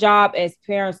is our job as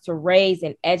parents to raise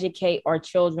and educate our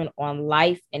children on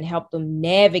life and help them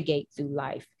navigate through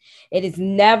life. It is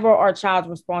never our child's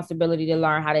responsibility to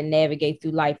learn how to navigate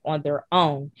through life on their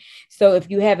own. So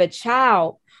if you have a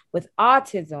child with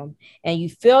autism and you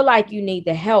feel like you need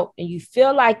the help and you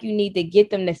feel like you need to get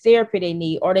them the therapy they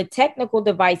need or the technical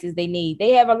devices they need, they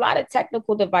have a lot of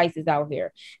technical devices out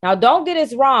here. Now, don't get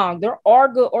us wrong. There are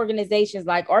good organizations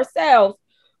like ourselves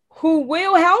who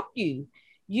will help you.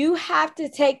 You have to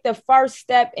take the first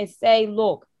step and say,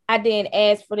 look, I didn't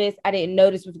ask for this. I didn't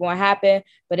know this was going to happen.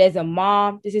 But as a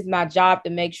mom, this is my job to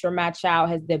make sure my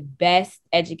child has the best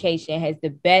education, has the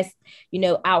best,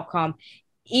 outcome.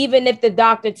 Even if the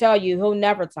doctor tell you he'll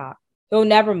never talk, he'll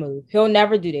never move, he'll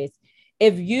never do this.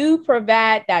 If you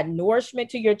provide that nourishment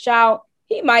to your child,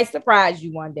 he might surprise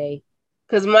you one day.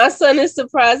 Because my son is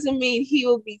surprising me. He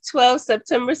will be 12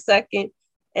 September 2nd.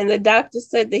 And the doctor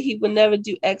said that he would never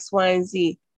do X, Y, and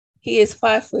Z. He is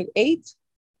 5'8".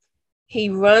 He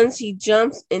runs, he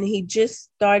jumps, and he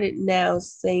just started now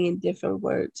saying different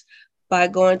words by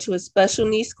going to a special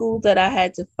needs school that I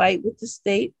had to fight with the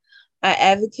state. I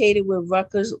advocated with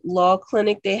Rutgers Law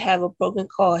Clinic. They have a program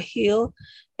called HEAL,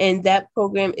 and that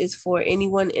program is for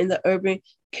anyone in the urban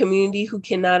community who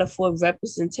cannot afford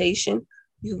representation.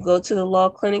 You can go to the law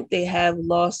clinic. They have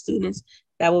law students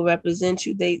that will represent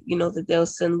you. They, that they'll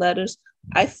send letters.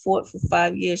 I fought for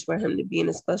 5 years for him to be in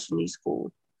a special needs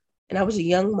school. And I was a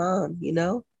young mom,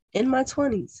 in my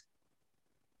 20s.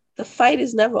 The fight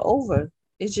is never over.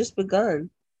 It's just begun.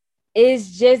 It's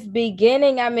just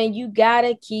beginning. I mean, you got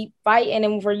to keep fighting.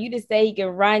 And for you to say he can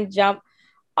run, jump,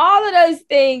 all of those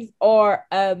things are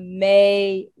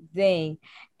amazing.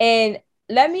 And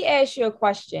let me ask you a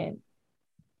question.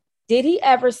 Did he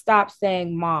ever stop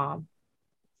saying mom?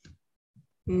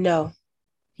 No.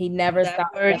 He never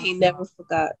stopped. Word he never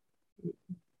forgot.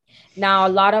 Now, a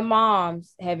lot of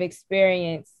moms have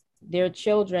experienced their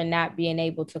children not being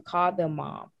able to call them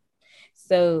mom.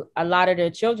 So a lot of their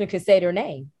children could say their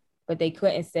name, but they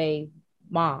couldn't say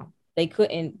mom. They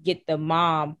couldn't get the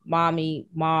mom, mommy,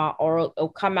 mom, or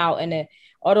come out in a,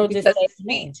 or they'll just say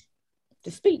speech.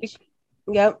 The speech.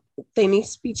 Yep. They need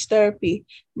speech therapy,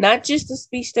 not just the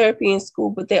speech therapy in school,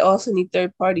 but they also need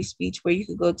third-party speech where you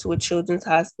could go to a children's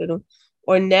hospital.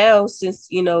 Or now, since,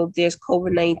 there's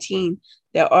COVID-19,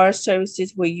 there are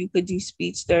services where you could do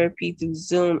speech therapy through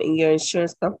Zoom and your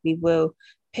insurance company will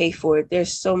pay for it.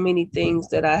 There's so many things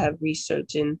that I have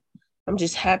researched, and I'm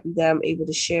just happy that I'm able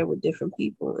to share with different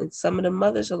people. And some of the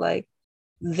mothers are like,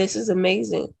 this is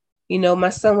amazing. My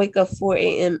son wake up 4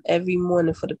 a.m. every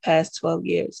morning for the past 12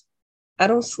 years. I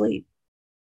don't sleep.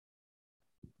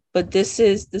 But this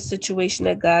is the situation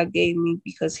that God gave me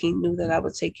because he knew that I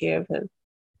would take care of him.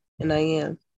 And I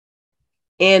am.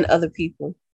 And other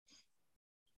people.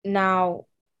 Now,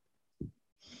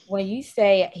 when you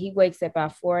say he wakes up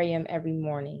at 4 a.m. every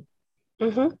morning,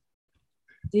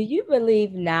 do you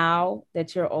believe now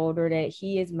that you're older that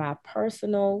he is my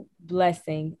personal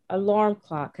blessing alarm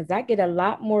clock? Because I get a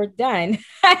lot more done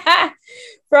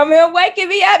from him waking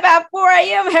me up at 4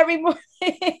 a.m. every morning.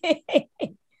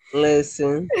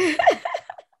 Listen.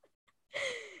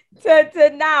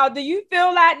 to now, do you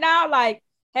feel like now, like,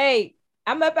 hey,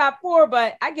 I'm up at 4,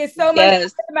 but I get so much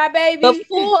of my baby.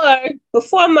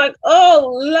 Before I'm like,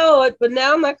 oh Lord, but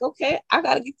now I'm like, okay, I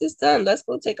gotta get this done. Let's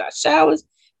go take our showers,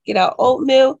 get our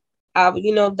oatmeal. I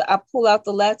pull out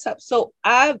the laptop. So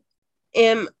I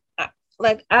adapt.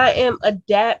 Like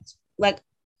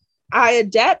I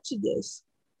adapt to this.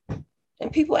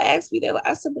 And people ask me that.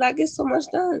 I said, but I get so much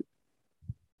done.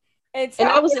 And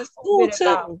I was in school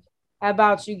too.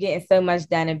 About you getting so much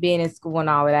done and being in school and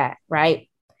all of that, right?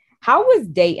 How was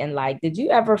dating like? Did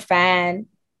you ever find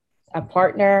a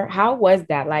partner? How was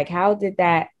that? Like, how did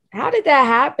that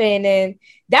happen? And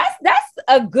that's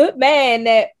a good man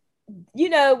that,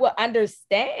 will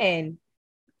understand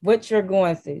what you're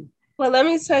going through. Well, let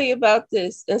me tell you about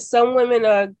this. And some women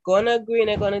are going to agree and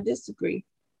they're going to disagree.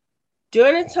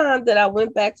 During the time that I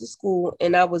went back to school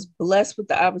and I was blessed with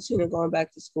the opportunity of going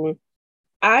back to school,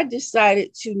 I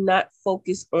decided to not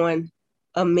focus on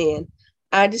a man.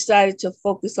 I decided to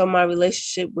focus on my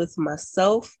relationship with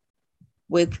myself,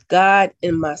 with God,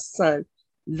 and my son.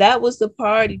 That was the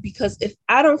priority because if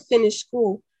I don't finish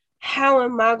school, how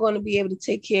am I going to be able to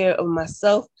take care of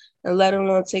myself and let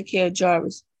alone take care of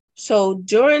Jarvis? So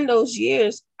during those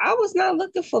years, I was not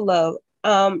looking for love.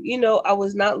 I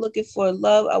was not looking for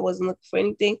love. I wasn't looking for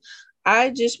anything. I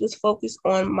just was focused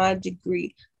on my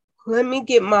degree. Let me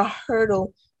get my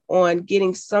hurdle on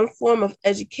getting some form of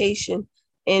education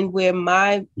and where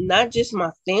not just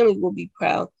my family will be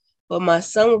proud, but my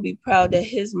son will be proud that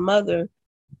his mother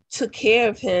took care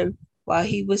of him while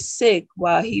he was sick,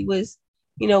 while he was,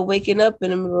 waking up in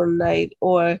the middle of the night,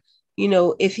 or,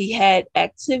 if he had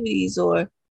activities or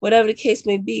whatever the case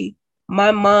may be, my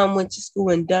mom went to school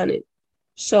and done it.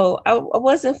 So I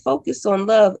wasn't focused on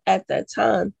love at that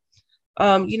time.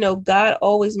 God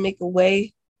always make a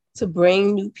way to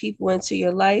bring new people into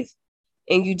your life.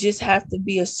 And you just have to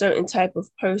be a certain type of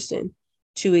person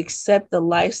to accept the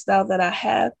lifestyle that I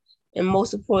have. And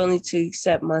most importantly, to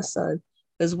accept my son.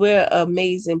 Because we're an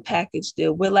amazing package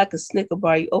there. We're like a Snicker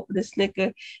bar. You open a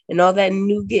Snicker and all that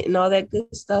nougat and all that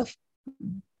good stuff.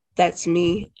 That's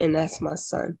me and that's my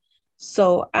son.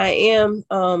 So I am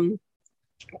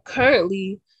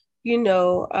currently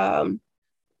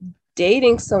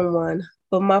dating someone,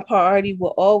 but my priority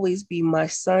will always be my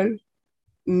son,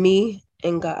 me,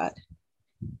 and God.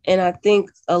 And I think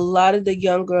a lot of the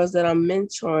young girls that I'm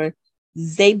mentoring,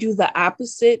 they do the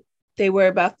opposite. They worry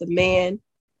about the man,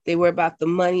 they worry about the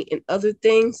money and other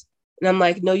things. And I'm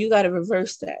like, no, you got to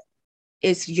reverse that.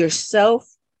 It's yourself,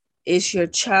 it's your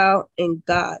child, and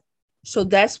God. So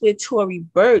that's where Tory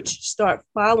Burch start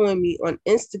following me on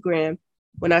Instagram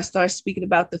when I start speaking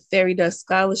about the Fairy Dust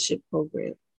Scholarship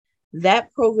Program.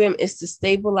 That program is to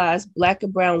stabilize Black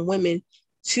and brown women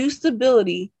to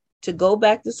stability, to go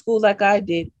back to school like I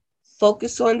did,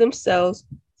 focus on themselves,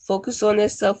 focus on their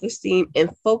self-esteem,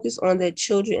 and focus on their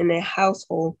children and their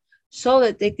household so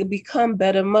that they can become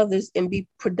better mothers and be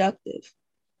productive.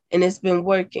 And it's been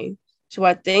working. So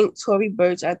I thank Tory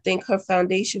Burch. I thank her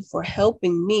foundation for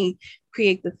helping me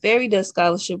create the Fairy Dust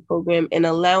Scholarship Program and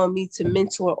allowing me to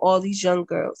mentor all these young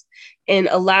girls. And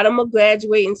a lot of them are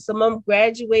graduating. Some of them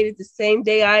graduated the same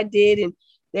day I did, and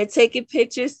they're taking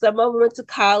pictures. Some of them went to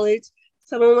college.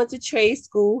 Some of them went to trade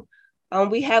school.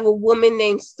 We have a woman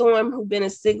named Storm who's been a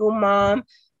single mom,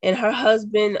 and her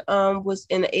husband was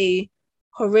in a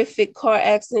horrific car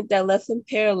accident that left him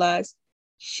paralyzed.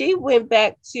 She went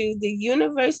back to the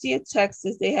University of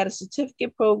Texas. They had a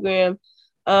certificate program,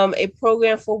 a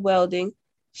program for welding.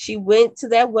 She went to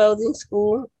that welding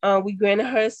school. We granted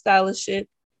her a scholarship,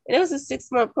 and it was a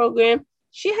 6-month program.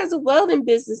 She has a welding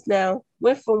business now.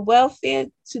 Went from welfare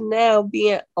to now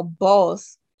being a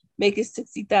boss, making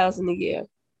 $60,000 a year.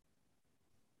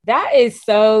 That is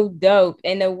so dope.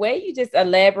 And the way you just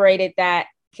elaborated that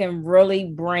can really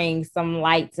bring some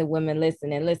light to women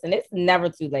listening. Listen, it's never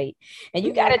too late. And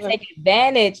you got to take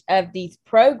advantage of these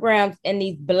programs and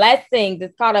these blessings.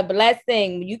 It's called a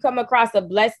blessing. When you come across a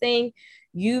blessing,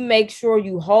 you make sure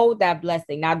you hold that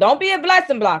blessing. Now, don't be a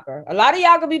blessing blocker. A lot of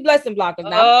y'all can be blessing blockers.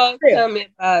 Now, tell me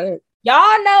about it.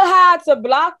 Y'all know how to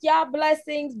block y'all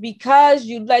blessings because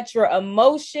you let your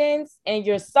emotions and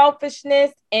your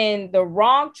selfishness and the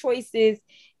wrong choices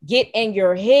get in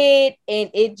your head, and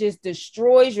it just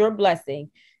destroys your blessing.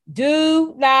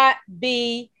 Do not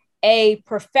be a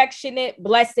perfectionist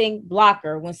blessing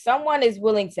blocker. When someone is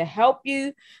willing to help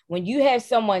you, when you have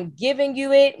someone giving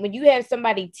you it, when you have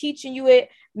somebody teaching you it,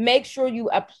 make sure you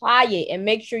apply it and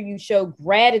make sure you show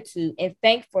gratitude and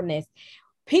thankfulness.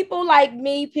 People like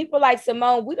me, people like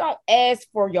Simone, we don't ask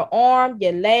for your arm,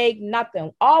 your leg,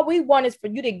 nothing. All we want is for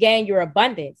you to gain your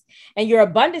abundance. And your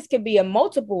abundance can be a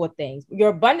multiple of things. Your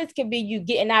abundance can be you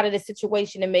getting out of the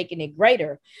situation and making it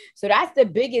greater. So that's the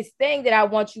biggest thing that I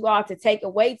want you all to take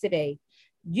away today.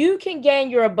 You can gain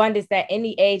your abundance at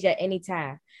any age, at any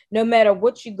time, no matter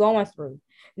what you're going through.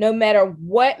 No matter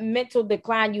what mental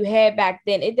decline you had back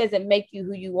then, it doesn't make you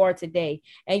who you are today.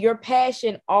 And your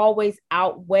passion always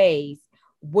outweighs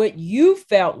what you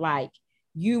felt like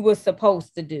you were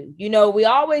supposed to do. You know, we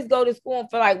always go to school and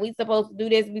feel like we're supposed to do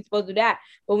this, we're supposed to do that.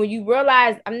 But when you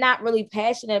realize I'm not really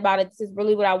passionate about it, this is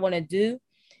really what I want to do,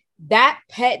 that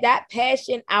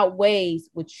passion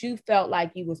outweighs what you felt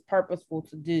like you was purposeful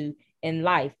to do in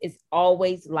life. It's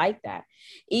always like that.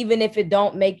 Even if it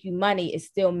don't make you money, it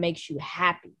still makes you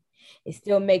happy. It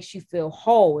still makes you feel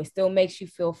whole. It still makes you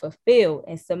feel fulfilled.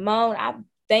 And Simone, I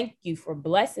thank you for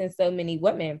blessing so many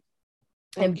women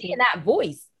and being that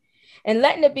voice and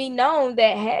letting it be known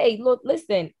that, hey, look,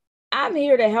 listen, I'm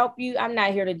here to help you. I'm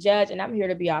not here to judge, and I'm here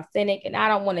to be authentic. And I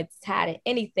don't want to tie to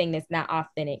anything that's not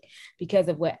authentic because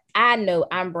of what I know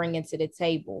I'm bringing to the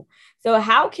table. So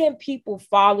how can people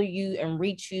follow you and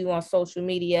reach you on social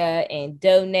media and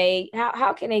donate?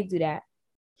 How can they do that?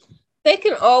 They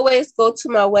can always go to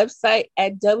my website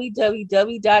at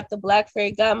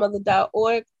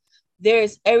www.theblackfairygodmother.org. There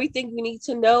is everything you need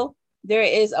to know. There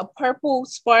is a purple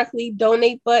sparkly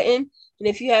donate button. And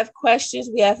if you have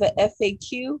questions, we have an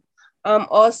FAQ.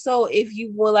 Also, if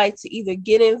you would like to either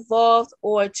get involved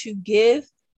or to give,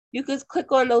 you could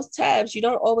click on those tabs. You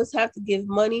don't always have to give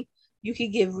money. You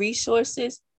can give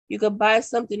resources. You could buy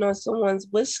something on someone's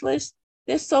wish list.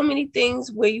 There's so many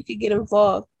things where you could get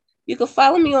involved. You can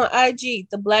follow me on IG,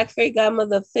 the Black Fairy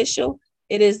Godmother Official.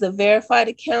 It is the verified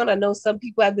account. I know some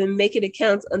people have been making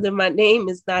accounts under my name.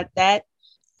 It's not that.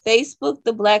 Facebook,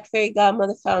 the Black Fairy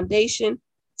Godmother Foundation,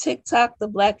 TikTok, the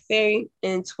Black Fairy,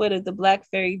 and Twitter, the Black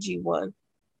Fairy G1.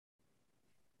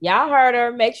 Y'all heard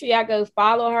her. Make sure y'all go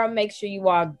follow her. Make sure you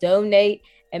all donate,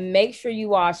 and make sure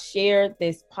you all share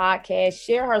this podcast,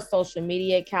 share her social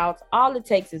media accounts. All it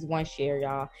takes is one share,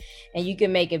 y'all, and you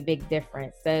can make a big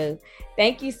difference. So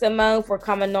thank you, Simone, for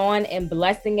coming on and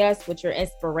blessing us with your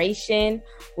inspiration,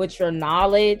 with your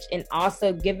knowledge, and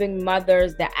also giving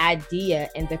mothers the idea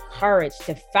and the courage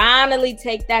to finally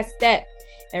take that step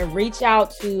and reach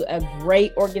out to a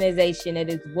great organization that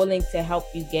is willing to help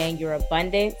you gain your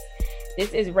abundance.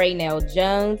 This is Raynell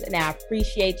Jones, and I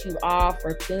appreciate you all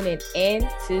for tuning in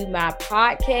to my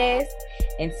podcast.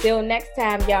 Until next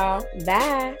time, y'all.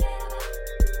 Bye.